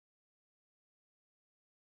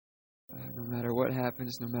no matter what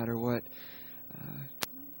happens, no matter what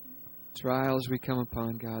trials we come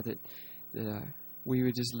upon, God, that we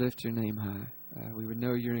would just lift your name high. We would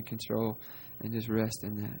know you're in control and just rest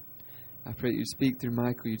in that. I pray that you'd speak through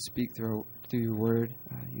Michael, you'd speak through your word,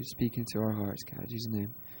 you'd speak into our hearts, God. In Jesus'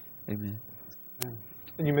 name, amen.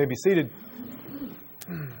 And you may be seated.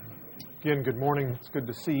 Again, good morning. It's good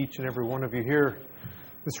to see each and every one of you here.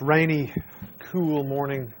 This rainy, cool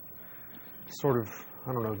morning, sort of,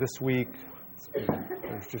 this week,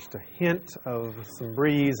 there's just a hint of some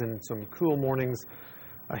breeze and some cool mornings,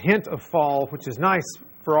 a hint of fall, which is nice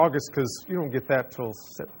for August because you don't get that till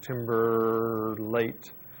September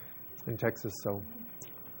late in Texas. So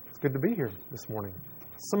it's good to be here this morning.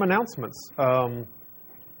 Some announcements.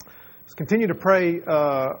 Let's continue to pray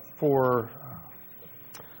for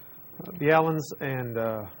the Allens and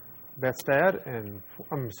Beth's dad,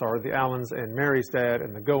 the Allens and Mary's dad,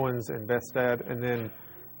 and the Goins and Beth's dad, and then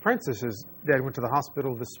Francis's dad went to the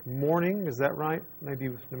hospital this morning. Is that right? Maybe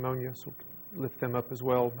with pneumonia, so lift them up as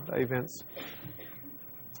well. The events.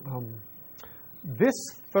 This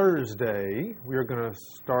Thursday, we are going to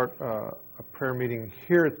start a prayer meeting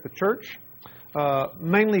here at the church,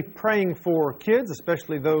 mainly praying for kids,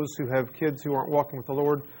 especially those who have kids who aren't walking with the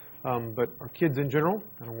Lord, but our kids in general.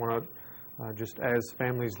 And I want to, just as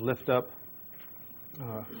families, lift up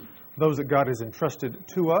those that God has entrusted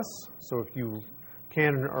to us. So if you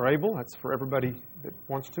can and are able, that's for everybody that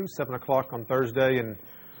wants to, 7 o'clock on Thursday. And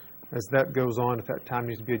as that goes on, if that time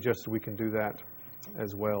needs to be adjusted, we can do that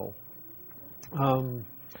as well.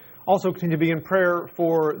 Also continue to be in prayer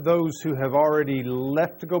for those who have already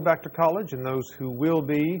left to go back to college and those who will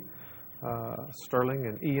be. Sterling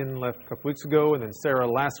and Ian left a couple weeks ago, and then Sarah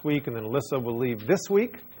last week, and then Alyssa will leave this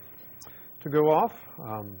week to go off.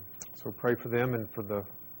 So pray for them and for the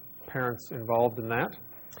parents involved in that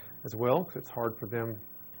as well, because it's hard for them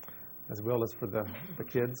as well as for the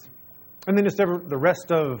kids. And then just the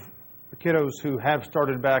rest of the kiddos who have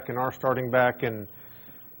started back and are starting back, and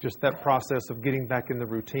just that process of getting back in the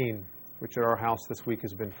routine, which at our house this week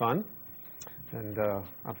has been fun. And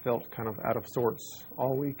I felt kind of out of sorts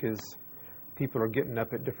all week as people are getting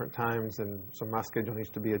up at different times, and so my schedule needs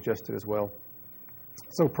to be adjusted as well.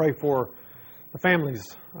 So pray for the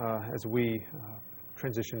families as we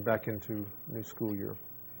transition back into a new school year.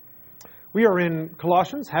 We are in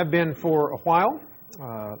Colossians, have been for a while.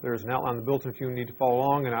 There's an outline of the bulletin if you need to follow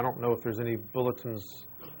along, and I don't know if there's any bulletins.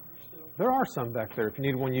 There are some back there. If you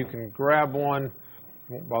need one, you can grab one. It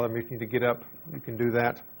won't bother me if you need to get up. You can do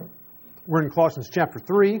that. We're in Colossians chapter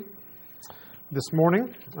 3 this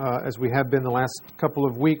morning, as we have been the last couple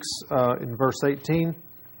of weeks in verse 18.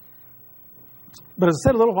 But as I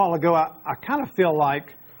said a little while ago, I kind of feel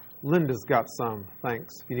like Linda's got some.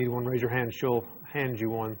 Thanks. If you need one, raise your hand. She'll hand you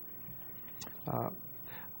one. I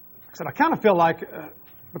said, I kind of feel like,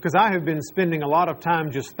 because I have been spending a lot of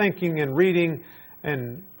time just thinking and reading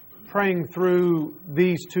and praying through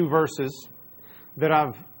these two verses, that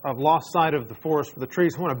I've lost sight of the forest for the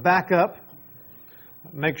trees. I want to back up,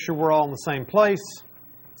 make sure we're all in the same place,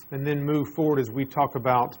 and then move forward as we talk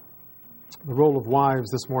about the role of wives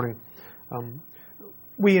this morning.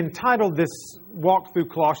 We entitled this walk through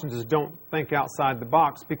Colossians as Don't Think Outside the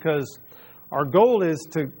Box, because our goal is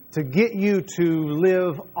to get you to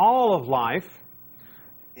live all of life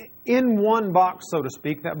in one box, so to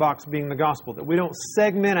speak, that box being the gospel, that we don't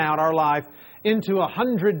segment out our life into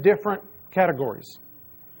 100 different categories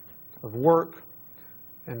of work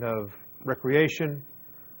and of recreation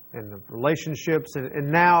and of relationships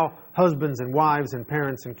and now husbands and wives and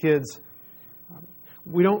parents and kids.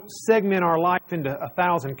 We don't segment our life into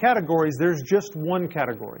 1,000 categories. There's just one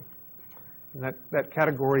category. And that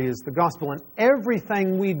category is the gospel. And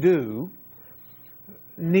everything we do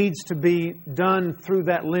needs to be done through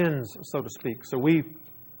that lens, so to speak. So we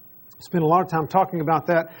spend a lot of time talking about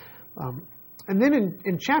that. And then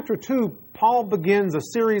in chapter 2, Paul begins a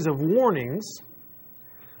series of warnings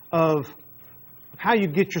of how you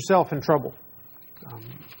get yourself in trouble.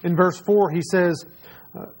 In verse 4, he says,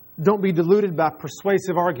 don't be deluded by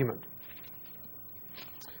persuasive argument.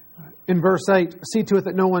 In verse 8, see to it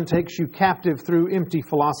that no one takes you captive through empty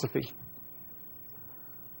philosophy.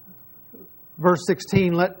 Verse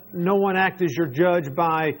 16, let no one act as your judge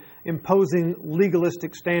by imposing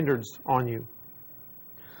legalistic standards on you.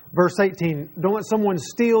 Verse 18, don't let someone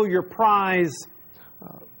steal your prize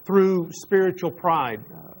through spiritual pride.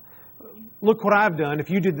 Look what I've done. If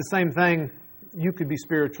you did the same thing, you could be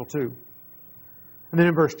spiritual too. And then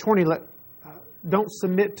in verse 20, don't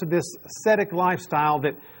submit to this ascetic lifestyle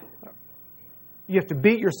that you have to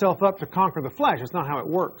beat yourself up to conquer the flesh. That's not how it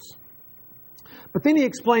works. But then he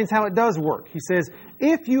explains how it does work. He says,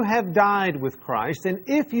 if you have died with Christ, and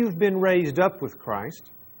if you've been raised up with Christ,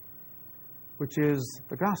 which is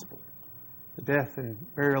the gospel, the death and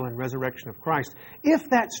burial and resurrection of Christ, if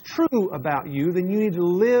that's true about you, then you need to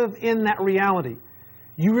live in that reality.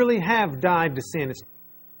 You really have died to sin.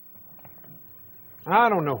 I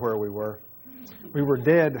don't know where we were. We were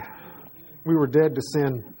dead. We were dead to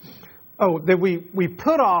sin. Oh, that we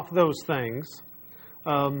put off those things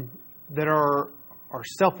that are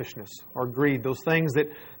selfishness or greed, those things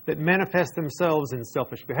that manifest themselves in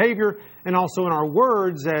selfish behavior and also in our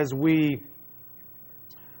words as we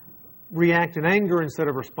react in anger instead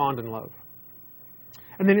of respond in love.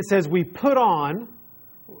 And then it says we put on,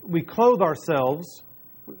 we clothe ourselves,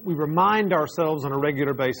 we remind ourselves on a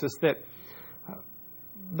regular basis that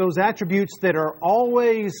those attributes that are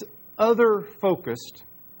always other-focused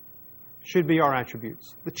should be our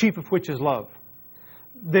attributes, the chief of which is love.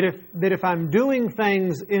 That if I'm doing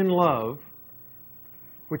things in love,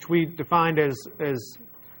 which we defined as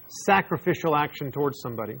sacrificial action towards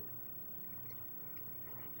somebody,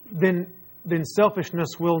 then selfishness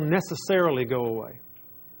will necessarily go away.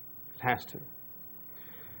 It has to.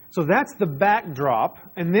 So that's the backdrop.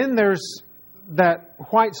 And then there's that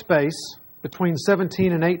white space between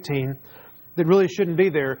 17 and 18 that really shouldn't be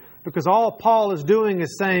there, because all Paul is doing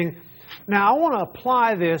is saying, now I want to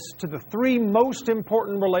apply this to the three most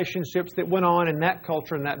important relationships that went on in that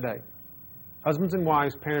culture in that day. Husbands and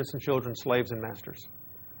wives, parents and children, slaves and masters.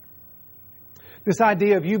 This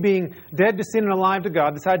idea of you being dead to sin and alive to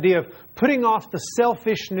God, this idea of putting off the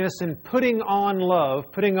selfishness and putting on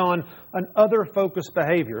love, putting on an other-focused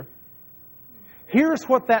behavior. Here's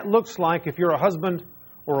what that looks like if you're a husband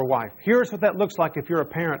or a wife. Here's what that looks like if you're a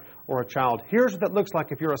parent or a child. Here's what that looks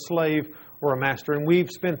like if you're a slave or a master. And we've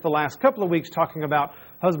spent the last couple of weeks talking about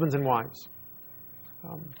husbands and wives.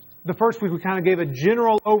 The first week we kind of gave a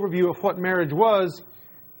general overview of what marriage was.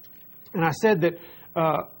 And I said that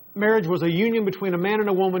marriage was a union between a man and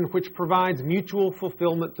a woman which provides mutual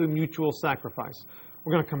fulfillment through mutual sacrifice.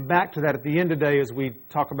 We're going to come back to that at the end today as we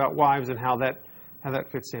talk about wives and how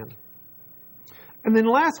that fits in. And then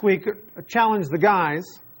last week, I challenged the guys,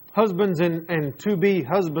 husbands and to-be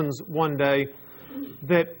husbands one day,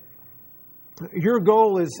 that your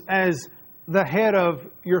goal is, as the head of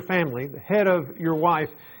your family, the head of your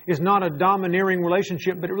wife, is not a domineering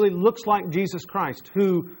relationship, but it really looks like Jesus Christ,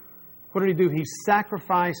 who, what did He do? He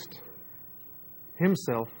sacrificed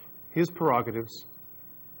Himself, His prerogatives,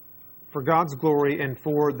 for God's glory and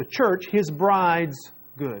for the church, His bride's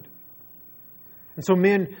good. And so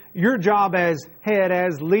men, your job as head,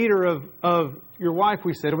 as leader of your wife,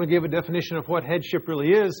 we said, and we gave a definition of what headship really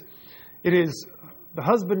is. It is the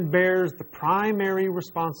husband bears the primary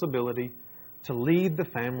responsibility to lead the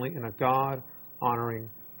family in a God-honoring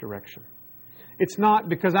direction. It's not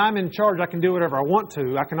because I'm in charge, I can do whatever I want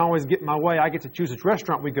to. I can always get my way. I get to choose which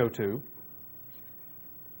restaurant we go to.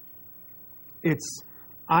 It's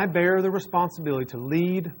I bear the responsibility to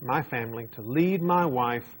lead my family, to lead my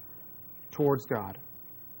wife towards God.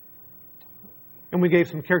 And we gave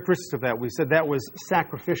some characteristics of that. We said that was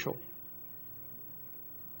sacrificial.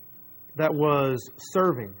 That was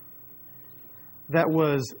serving. That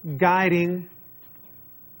was guiding.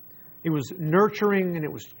 It was nurturing, and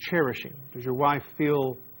it was cherishing. Does your wife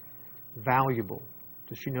feel valuable?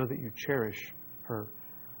 Does she know that you cherish her?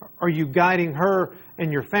 Are you guiding her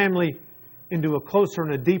and your family into a closer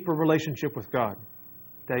and a deeper relationship with God,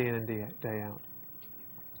 day in and day out?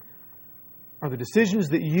 Are the decisions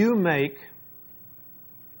that you make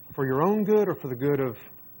for your own good or for the good of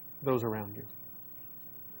those around you?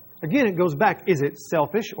 Again, it goes back. Is it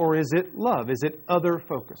selfish or is it love? Is it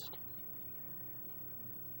other-focused?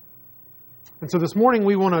 And so this morning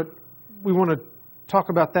we want to talk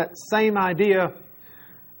about that same idea,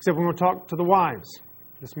 except we want to talk to the wives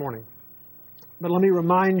this morning. But let me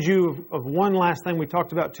remind you of one last thing we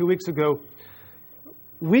talked about 2 weeks ago.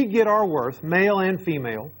 We get our worth, male and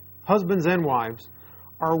female, husbands and wives.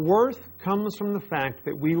 Our worth comes from the fact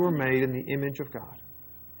that we were made in the image of God.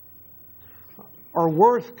 Our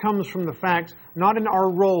worth comes from the fact, not in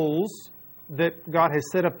our roles that God has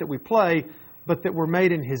set up that we play, but that we're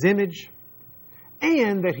made in His image,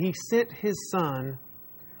 and that He sent His Son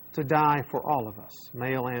to die for all of us,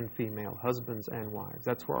 male and female, husbands and wives.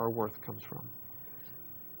 That's where our worth comes from.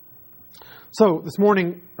 So, this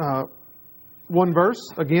morning, one verse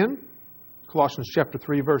again, Colossians chapter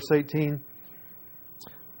 3, verse 18.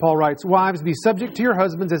 Paul writes, "Wives, be subject to your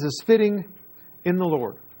husbands as is fitting in the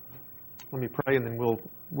Lord." Let me pray and then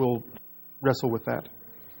we'll wrestle with that.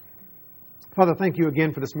 Father, thank you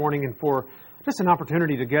again for this morning and for just an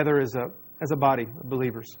opportunity together as a body of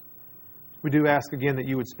believers We do ask again that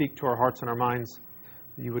you would speak to our hearts and our minds,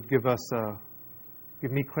 that you would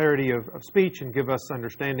give me clarity of speech and give us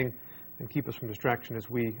understanding and keep us from distraction as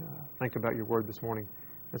we think about your word this morning,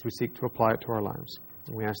 as we seek to apply it to our lives.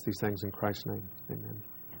 And we ask these things in Christ's name. Amen.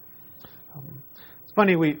 It's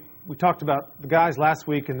funny, we talked about the guys last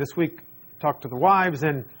week, and this week talked to the wives,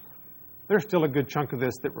 and there's still a good chunk of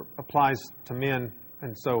this that applies to men.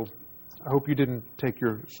 And so I hope you didn't take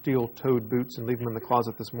your steel-toed boots and leave them in the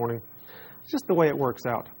closet this morning. It's just the way it works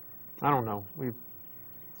out. I don't know. We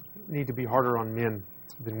need to be harder on men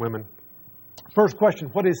than women. First question,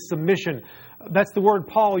 what is submission? That's the word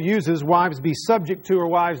Paul uses, wives be subject to, or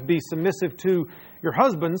wives be submissive to your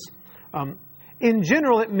husbands. In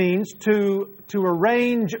general, it means to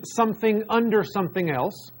arrange something under something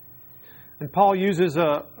else. And Paul uses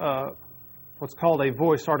what's called a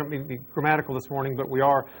voice. Sorry, I don't mean to be grammatical this morning, but we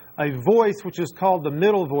are. A voice which is called the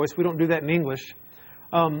middle voice. We don't do that in English.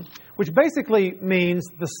 Which basically means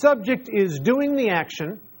the subject is doing the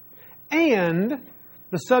action and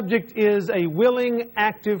the subject is a willing,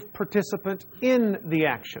 active participant in the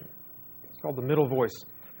action. It's called the middle voice.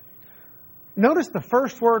 Notice the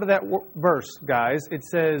first word of that verse, guys. It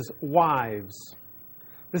says, wives.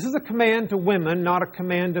 This is a command to women, not a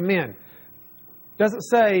command to men. It doesn't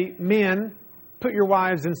say, men, put your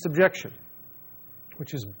wives in subjection,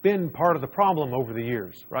 which has been part of the problem over the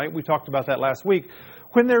years, right? We talked about that last week.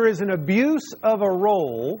 When there is an abuse of a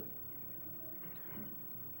role,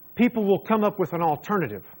 people will come up with an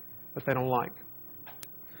alternative that they don't like.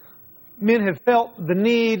 Men have felt the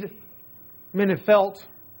need, men have felt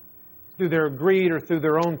through their greed or through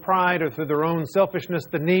their own pride or through their own selfishness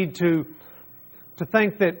the need to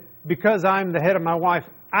think that because I'm the head of my wife,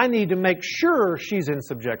 I need to make sure she's in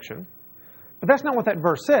subjection. But that's not what that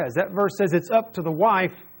verse says. That verse says it's up to the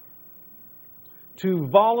wife to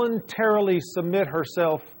voluntarily submit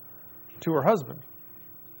herself to her husband.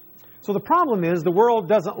 So the problem is the world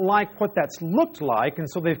doesn't like what that's looked like, and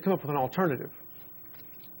so they've come up with an alternative.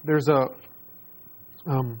 There's a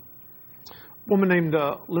woman named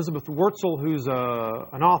Elizabeth Wurtzel, who's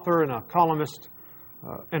an author and a columnist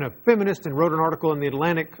and a feminist, and wrote an article in The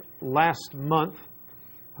Atlantic last month.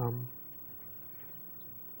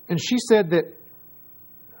 And she said that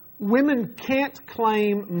women can't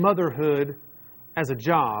claim motherhood as a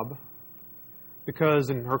job because,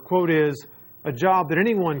 and her quote is, a job that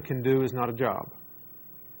anyone can do is not a job.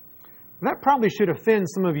 And that probably should offend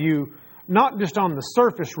some of you, not just on the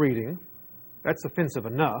surface reading, that's offensive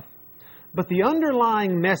enough, but the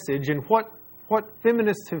underlying message and what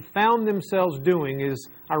feminists have found themselves doing is,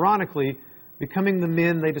 ironically, becoming the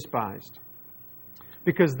men they despised.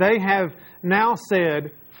 Because they have now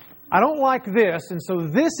said, I don't like this, and so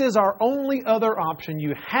this is our only other option.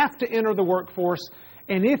 You have to enter the workforce,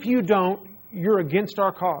 and if you don't, you're against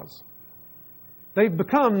our cause. They've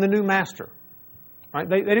become the new master. Right?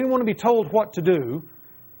 They didn't want to be told what to do,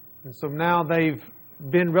 and so now they've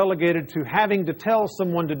been relegated to having to tell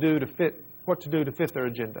someone what to do to fit their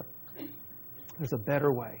agenda. There's a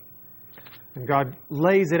better way. And God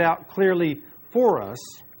lays it out clearly for us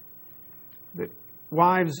that,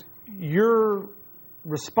 wives, your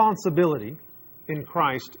responsibility in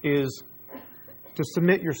Christ is to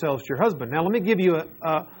submit yourselves to your husband. Now, let me give you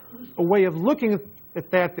a way of looking at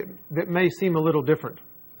that may seem a little different.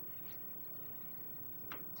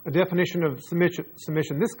 A definition of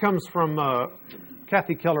submission. This comes from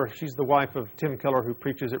Kathy Keller. She's the wife of Tim Keller, who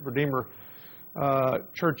preaches at Redeemer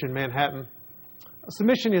Church in Manhattan.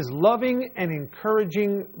 Submission is loving and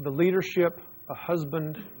encouraging the leadership a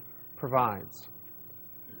husband provides.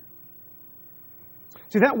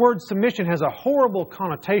 See, that word submission has a horrible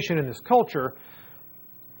connotation in this culture.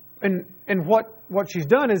 And what she's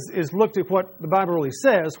done is looked at what the Bible really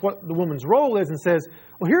says, what the woman's role is, and says,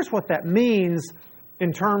 well, here's what that means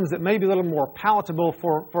in terms that may be a little more palatable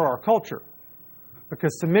for our culture.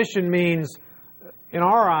 Because submission means, in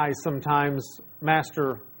our eyes sometimes,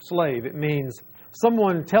 master-slave. It means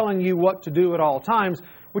someone telling you what to do at all times,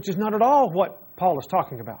 which is not at all what Paul is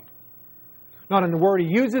talking about. Not in the word he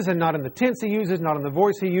uses, and not in the tense he uses, not in the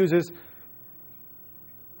voice he uses.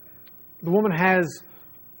 The woman has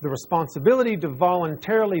the responsibility to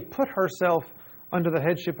voluntarily put herself under the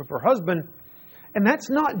headship of her husband. And that's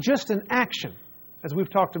not just an action, as we've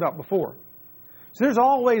talked about before. So there's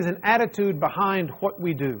always an attitude behind what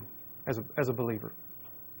we do as a believer.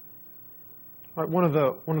 All right, one of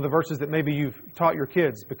the verses that maybe you've taught your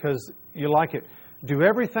kids because you like it. Do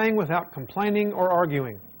everything without complaining or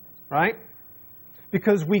arguing. Right?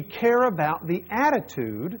 Because we care about the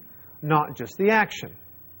attitude, not just the action.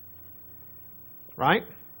 Right?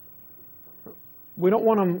 We don't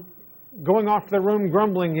want them going off to their room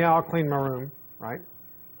grumbling, yeah, I'll clean my room, right?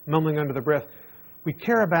 Mumbling under their breath. We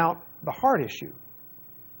care about the heart issue.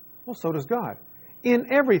 Well, so does God.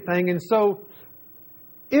 In everything. And so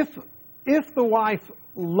if the wife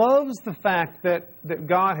loves the fact that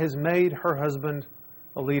God has made her husband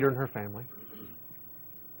a leader in her family,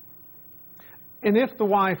 and if the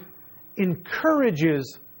wife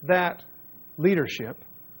encourages that leadership,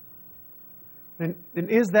 then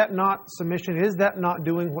is that not submission? Is that not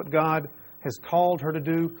doing what God has called her to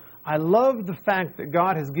do? I love the fact that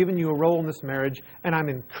God has given you a role in this marriage, and I'm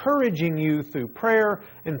encouraging you through prayer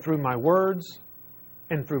and through my words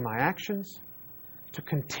and through my actions to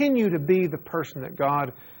continue to be the person that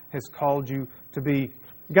God has called you to be.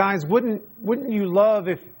 Guys, wouldn't you love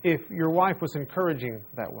if your wife was encouraging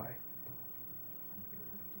that way?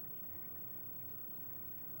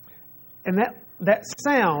 And that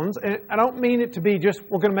sounds, and I don't mean it to be just,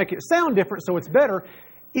 we're going to make it sound different so it's better.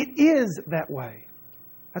 It is that way.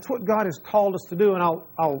 That's what God has called us to do, and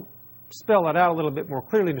I'll spell that out a little bit more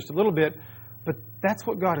clearly in just a little bit, but that's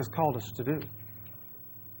what God has called us to do.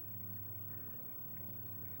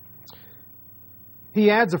 He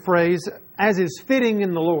adds a phrase, as is fitting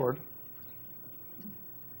in the Lord.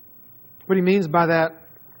 What he means by that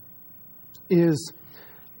is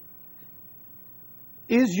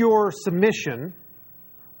your submission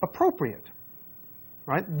appropriate?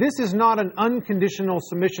 Right? This is not an unconditional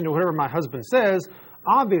submission to whatever my husband says.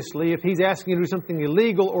 Obviously, if he's asking you to do something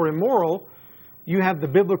illegal or immoral, you have the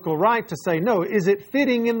biblical right to say, no, is it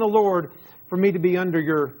fitting in the Lord for me to be under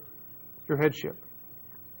your headship?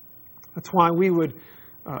 That's why we would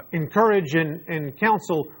encourage and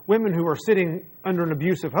counsel women who are sitting under an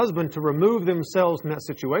abusive husband to remove themselves from that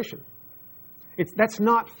situation. That's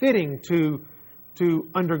not fitting to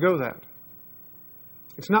undergo that.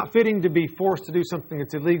 It's not fitting to be forced to do something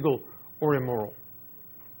that's illegal or immoral.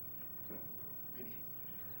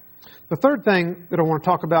 The third thing that I want to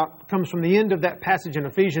talk about comes from the end of that passage in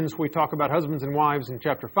Ephesians where we talk about husbands and wives in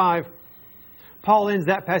chapter 5. Paul ends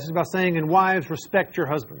that passage by saying, and wives, respect your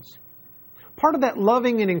husbands. Part of that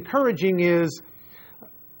loving and encouraging is,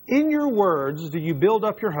 in your words, do you build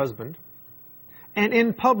up your husband? And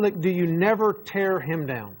in public, do you never tear him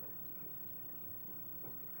down?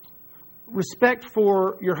 Respect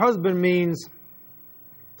for your husband means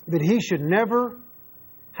that he should never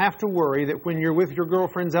have to worry that when you're with your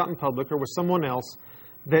girlfriends out in public or with someone else,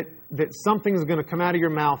 that something's going to come out of your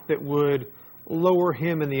mouth that would lower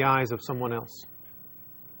him in the eyes of someone else.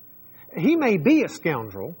 He may be a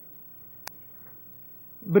scoundrel,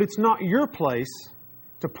 but it's not your place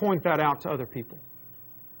to point that out to other people.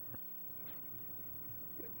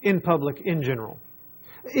 In public, in general.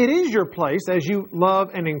 It is your place, as you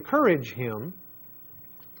love and encourage him,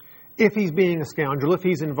 if he's being a scoundrel, if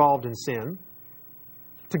he's involved in sin,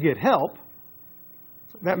 to get help.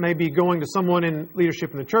 That may be going to someone in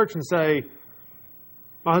leadership in the church and say,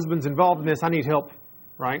 my husband's involved in this, I need help,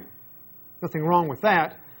 right? Nothing wrong with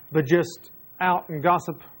that, but just out and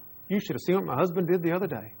gossip, you should have seen what my husband did the other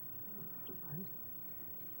day.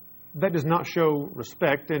 That does not show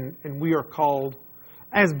respect, and we are called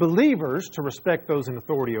as believers to respect those in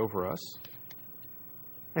authority over us,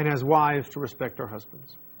 and as wives to respect our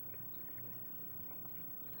husbands.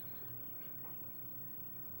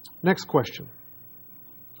 Next question.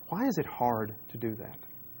 Why is it hard to do that?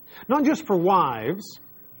 Not just for wives,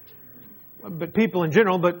 but people in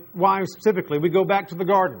general, but wives specifically. We go back to the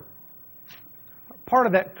garden. Part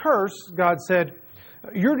of that curse, God said,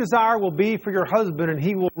 your desire will be for your husband and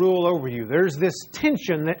he will rule over you. There's this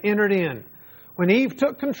tension that entered in. When Eve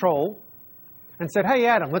took control and said, hey,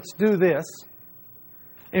 Adam, let's do this.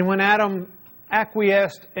 And when Adam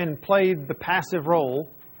acquiesced and played the passive role,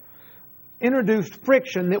 introduced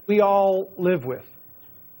friction that we all live with.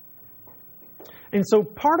 And so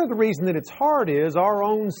part of the reason that it's hard is our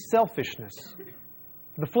own selfishness.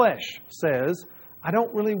 The flesh says, I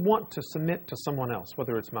don't really want to submit to someone else,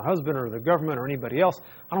 whether it's my husband or the government or anybody else.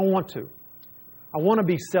 I don't want to. I want to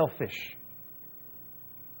be selfish.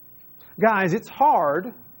 Guys, it's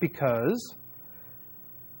hard because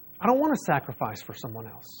I don't want to sacrifice for someone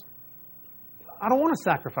else. I don't want to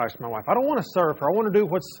sacrifice my wife. I don't want to serve her. I want to do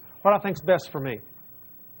what I think's best for me.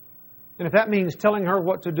 And if that means telling her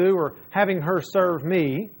what to do or having her serve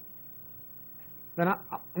me, then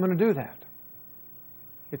I'm going to do that.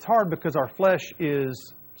 It's hard because our flesh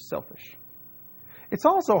is selfish. It's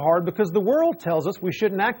also hard because the world tells us we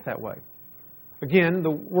shouldn't act that way. Again,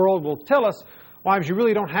 the world will tell us, wives, you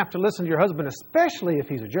really don't have to listen to your husband, especially if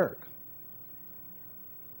he's a jerk.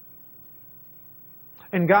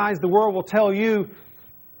 And guys, the world will tell you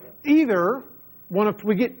either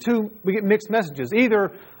we get mixed messages.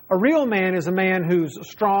 Either A real man is a man who's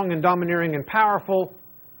strong and domineering and powerful,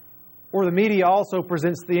 or the media also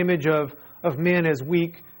presents the image of men as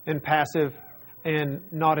weak and passive and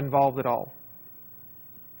not involved at all.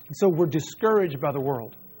 And so we're discouraged by the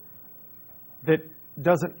world that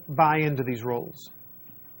doesn't buy into these roles.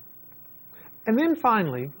 And then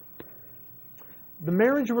finally, the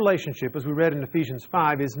marriage relationship, as we read in Ephesians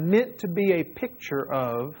 5, is meant to be a picture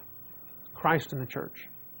of Christ and the church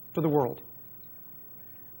to the world.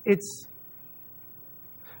 It's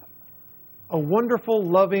a wonderful,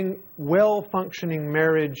 loving, well-functioning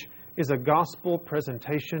marriage is a gospel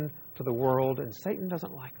presentation to the world, and Satan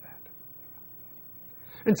doesn't like that.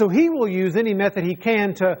 And so he will use any method he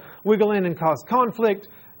can to wiggle in and cause conflict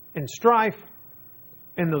and strife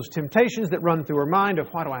and those temptations that run through our mind of,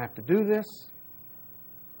 why do I have to do this?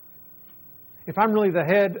 If I'm really the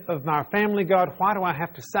head of my family, God, why do I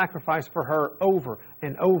have to sacrifice for her over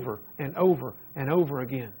and over and over and over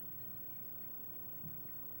again?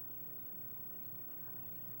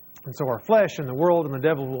 And so our flesh and the world and the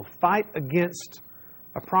devil will fight against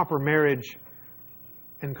a proper marriage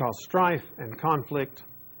and cause strife and conflict.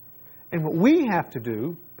 And what we have to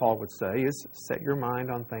do, Paul would say, is set your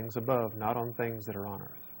mind on things above, not on things that are on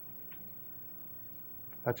earth.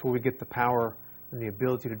 That's where we get the power and the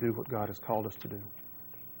ability to do what God has called us to do.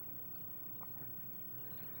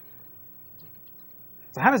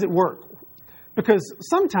 So how does it work? Because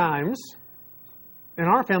sometimes in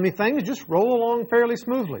our family, things just roll along fairly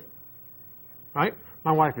smoothly. Right?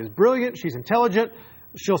 My wife is brilliant. She's intelligent.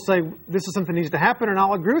 She'll say, this is something that needs to happen, and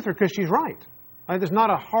I'll agree with her because she's right. There's not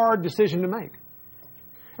a hard decision to make.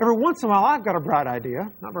 Every once in a while, I've got a bright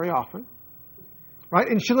idea. Not very often. Right?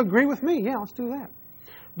 And she'll agree with me. Yeah, let's do that.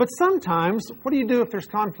 But sometimes, what do you do if there's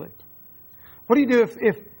conflict? What do you do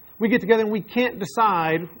if we get together and we can't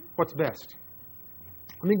decide what's best?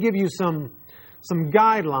 Let me give you some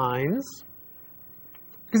guidelines.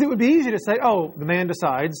 Because it would be easy to say, oh, the man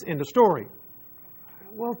decides, end of story.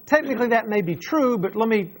 Well, technically that may be true, but let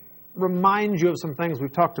me remind you of some things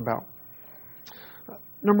we've talked about.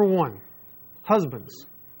 Number one, husbands.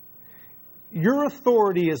 Your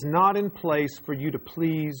authority is not in place for you to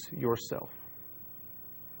please yourself.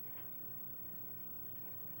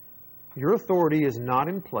 Your authority is not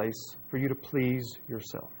in place for you to please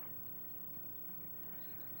yourself.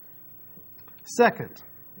 Second,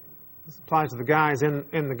 this applies to the guys and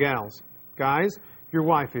the gals. Guys, your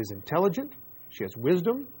wife is intelligent, she has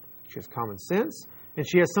wisdom, she has common sense, and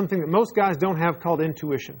she has something that most guys don't have called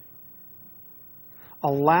intuition.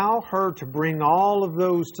 Allow her to bring all of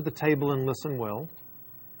those to the table and listen well.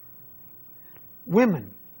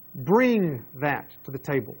 Women, bring that to the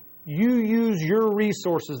table. You use your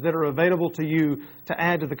resources that are available to you to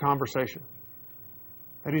add to the conversation.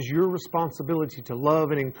 That is your responsibility to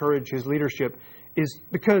love and encourage his leadership. Is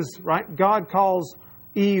because, right, God calls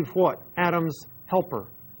Eve what? Adam's helper.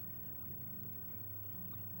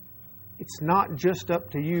 It's not just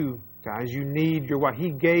up to you, guys. You need your wife.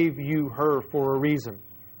 He gave you her for a reason.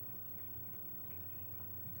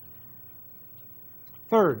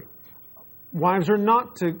 Third, wives are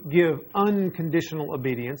not to give unconditional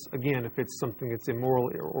obedience, again, if it's something that's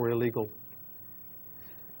immoral or illegal.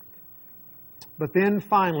 But then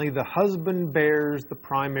finally, the husband bears the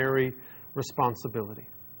primary responsibility.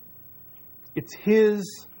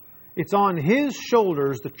 It's on his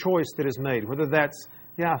shoulders the choice that is made, whether that's,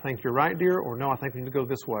 yeah, I think you're right, dear, or no, I think we need to go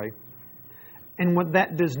this way. And what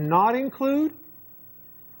that does not include,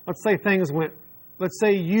 let's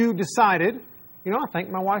say you decided, I think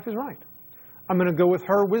my wife is right. I'm going to go with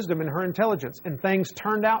her wisdom and her intelligence, and things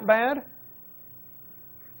turned out bad.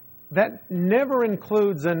 That never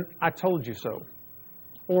includes an I told you so,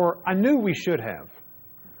 or I knew we should have.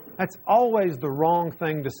 That's always the wrong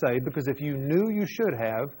thing to say, because if you knew you should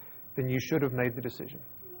have, then you should have made the decision.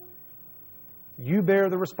 You bear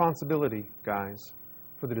the responsibility, guys,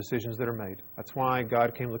 for the decisions that are made. That's why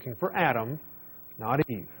God came looking for Adam, not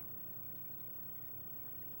Eve.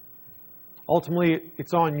 Ultimately,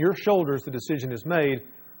 it's on your shoulders the decision is made,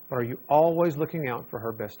 but are you always looking out for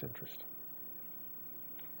her best interest?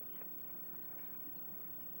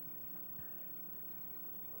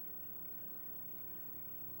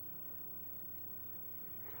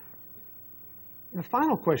 The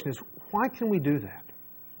final question is, why can we do that?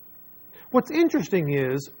 What's interesting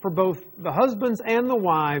is, for both the husbands and the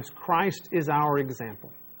wives, Christ is our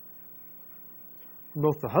example. For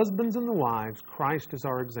both the husbands and the wives, Christ is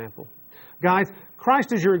our example. Guys,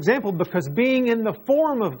 Christ is your example because being in the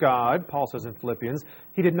form of God, Paul says in Philippians,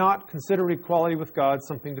 He did not consider equality with God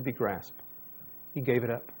something to be grasped. He gave it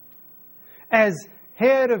up. As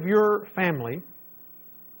head of your family,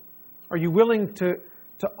 are you willing to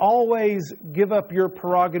to always give up your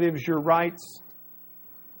prerogatives, your rights,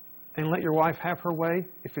 and let your wife have her way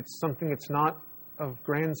if it's something that's not of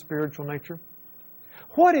grand spiritual nature?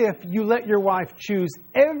 What if you let your wife choose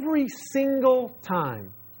every single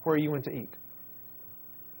time where you went to eat?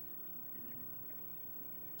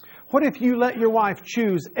 What if you let your wife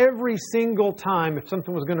choose every single time if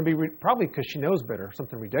something was going to be, probably because she knows better,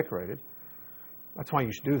 something redecorated. That's why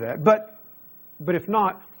you should do that. But if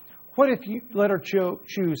not, what if you let her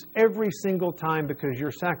choose every single time because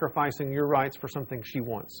you're sacrificing your rights for something she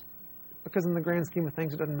wants? Because in the grand scheme of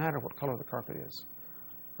things, it doesn't matter what color the carpet is,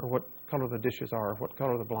 or what color the dishes are, or what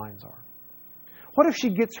color the blinds are. What if she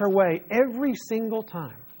gets her way every single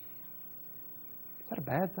time? Is that a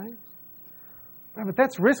bad thing? Well, but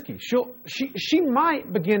that's risky. She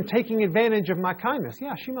might begin taking advantage of my kindness.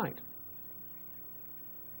 Yeah, she might.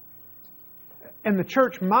 And the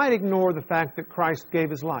church might ignore the fact that Christ gave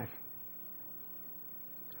His life.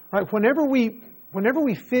 Right? Whenever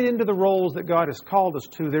we fit into the roles that God has called us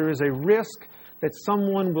to, there is a risk that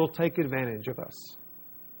someone will take advantage of us.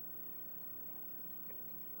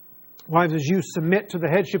 Wives, as you submit to the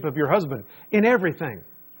headship of your husband in everything,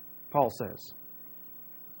 Paul says,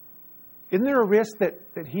 isn't there a risk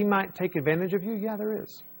that he might take advantage of you? Yeah, there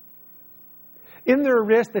is. Isn't there a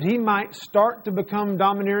risk that he might start to become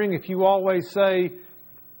domineering if you always say,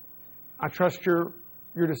 I trust your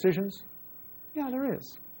decisions? Yeah, there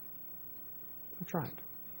is. That's right.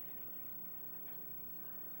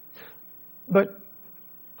 But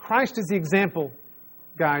Christ is the example,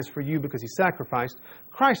 guys, for you because He sacrificed.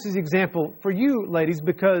 Christ is the example for you, ladies,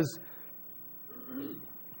 because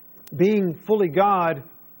being fully God,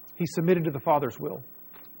 He submitted to the Father's will.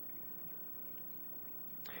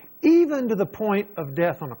 Even to the point of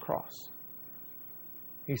death on a cross.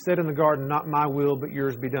 He said in the garden, not my will, but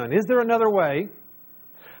yours be done. Is there another way?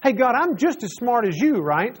 Hey, God, I'm just as smart as you,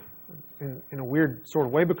 right? In a weird sort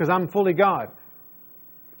of way, because I'm fully God.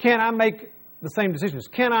 Can't I make the same decisions?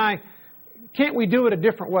 Can't we do it a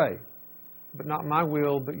different way? But not my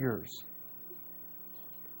will, but yours.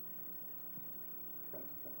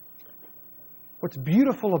 What's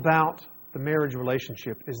beautiful about the marriage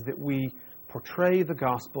relationship is that we portray the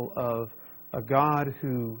gospel of a God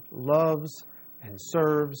who loves and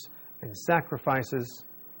serves and sacrifices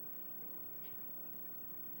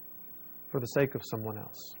for the sake of someone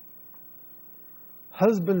else.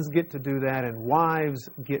 Husbands get to do that and wives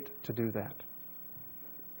get to do that.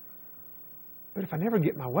 But if I never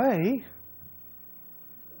get my way...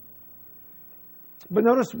 But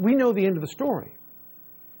notice, we know the end of the story,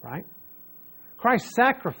 right? Christ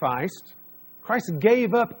sacrificed, Christ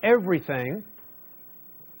gave up everything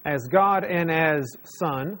as God and as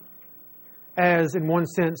Son, as, in one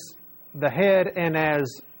sense, the head and as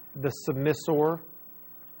the submissor.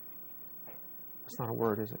 That's not a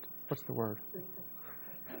word, is it? What's the word?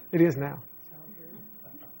 It is now.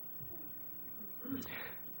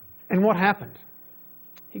 And what happened?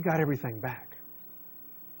 He got everything back.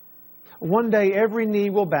 One day every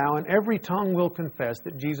knee will bow and every tongue will confess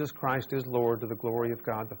that Jesus Christ is Lord to the glory of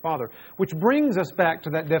God the Father. Which brings us back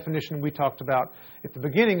to that definition we talked about at the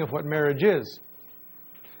beginning of what marriage is.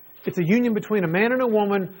 It's a union between a man and a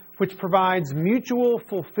woman which provides mutual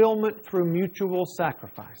fulfillment through mutual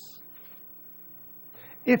sacrifice.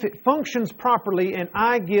 If it functions properly and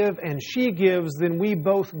I give and she gives, then we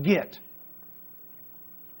both get.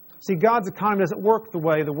 See, God's economy doesn't work the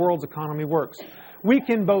way the world's economy works. We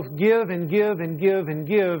can both give and give and give and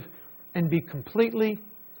give and be completely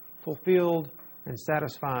fulfilled and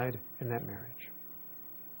satisfied in that marriage.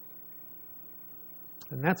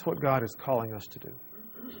 And that's what God is calling us to do.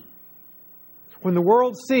 When the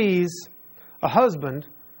world sees a husband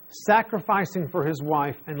sacrificing for his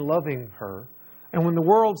wife and loving her, and when the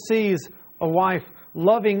world sees a wife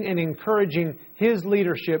loving and encouraging his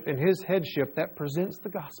leadership and his headship, that presents the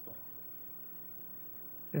gospel.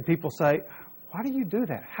 And people say, why do you do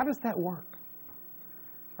that? How does that work?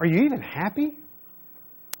 Are you even happy?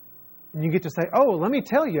 And you get to say, oh, let me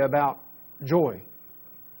tell you about joy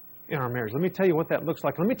in our marriage. Let me tell you what that looks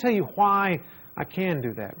like. Let me tell you why I can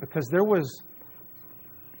do that. Because there was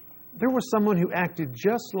someone who acted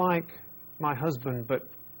just like my husband, but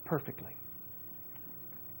perfectly.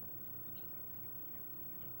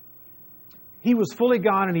 He was fully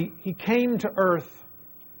God, and he came to earth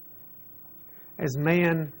as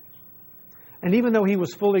man. And even though He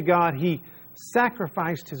was fully God, He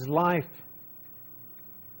sacrificed His life,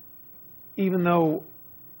 even though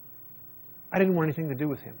I didn't want anything to do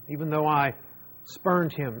with Him, even though I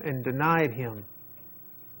spurned Him and denied Him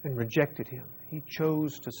and rejected Him. He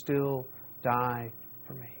chose to still die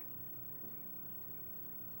for me.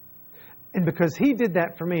 And because He did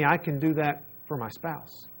that for me, I can do that for my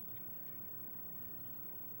spouse.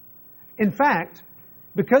 In fact,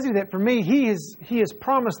 because He did that for me, He has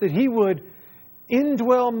promised that He would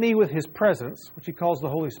indwell me with His presence, which He calls the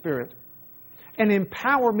Holy Spirit, and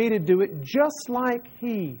empower me to do it just like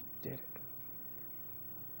He did it.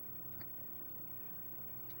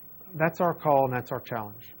 That's our call and that's our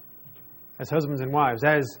challenge. As husbands and wives,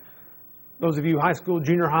 as those of you high school,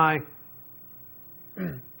 junior high,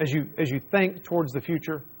 as you think towards the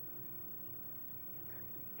future,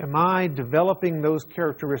 am I developing those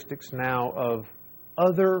characteristics now of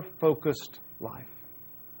other-focused life?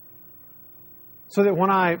 So that when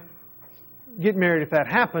I get married, if that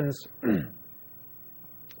happens,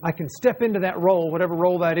 I can step into that role, whatever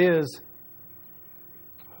role that is,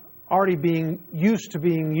 already being used to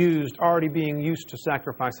being used, already being used to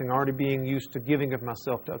sacrificing, already being used to giving of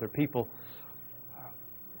myself to other people.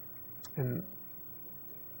 And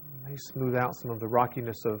may smooth out some of the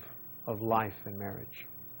rockiness of life and marriage.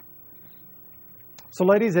 So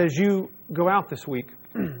ladies, as you go out this week,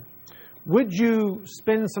 would you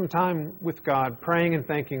spend some time with God praying and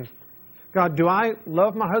thanking, God, do I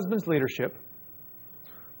love my husband's leadership,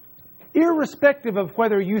 irrespective of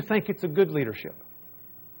whether you think it's a good leadership?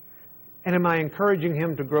 And am I encouraging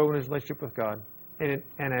him to grow in his relationship with God and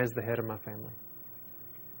as the head of my family?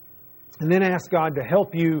 And then ask God to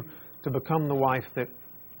help you to become the wife that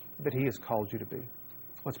He has called you to be.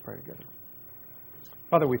 Let's pray together.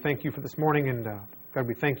 Father, we thank You for this morning, and God,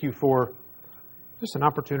 we thank You for just an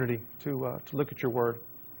opportunity to look at Your Word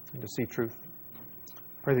and to see truth.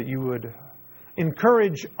 Pray that You would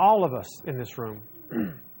encourage all of us in this room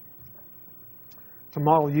to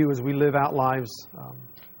model You as we live out lives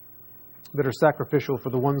that are sacrificial for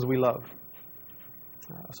the ones we love,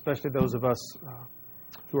 especially those of us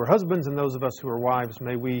who are husbands and those of us who are wives.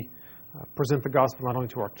 May we present the gospel not only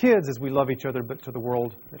to our kids as we love each other, but to the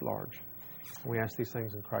world at large. And we ask these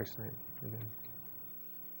things in Christ's name. Amen.